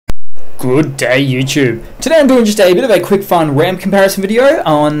Good day, YouTube. Today I'm doing just a bit of a quick fun RAM comparison video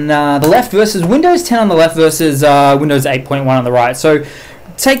on the left versus Windows 10 on the left versus Windows 8.1 on the right. So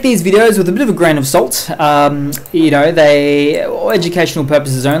take these videos with a bit of a grain of salt. You know, they are educational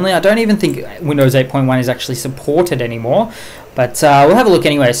purposes only. I don't even think Windows 8.1 is actually supported anymore. But we'll have a look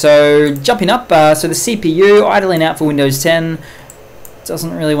anyway. So jumping up, so the CPU idling out for Windows 10.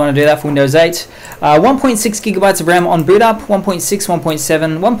 Doesn't really want to do that for Windows 8. 1.6 gigabytes of RAM on boot up, 1.6,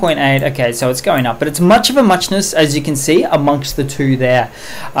 1.7, 1.8. Okay, so it's going up, but it's much of a muchness, as you can see, amongst the two there.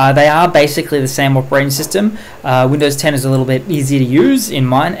 They are basically the same operating system. Windows 10 is a little bit easier to use in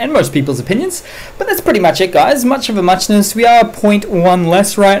mine and most people's opinions, but that's pretty much it, guys. Much of a muchness. We are 0.1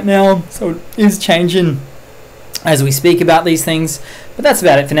 less right now, so it is changing as we speak about these things. But that's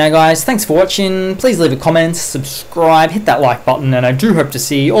about it for now, guys. Thanks for watching. Please leave a comment, subscribe, hit that like button, and I do hope to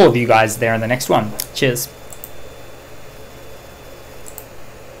see all of you guys there in the next one. Cheers.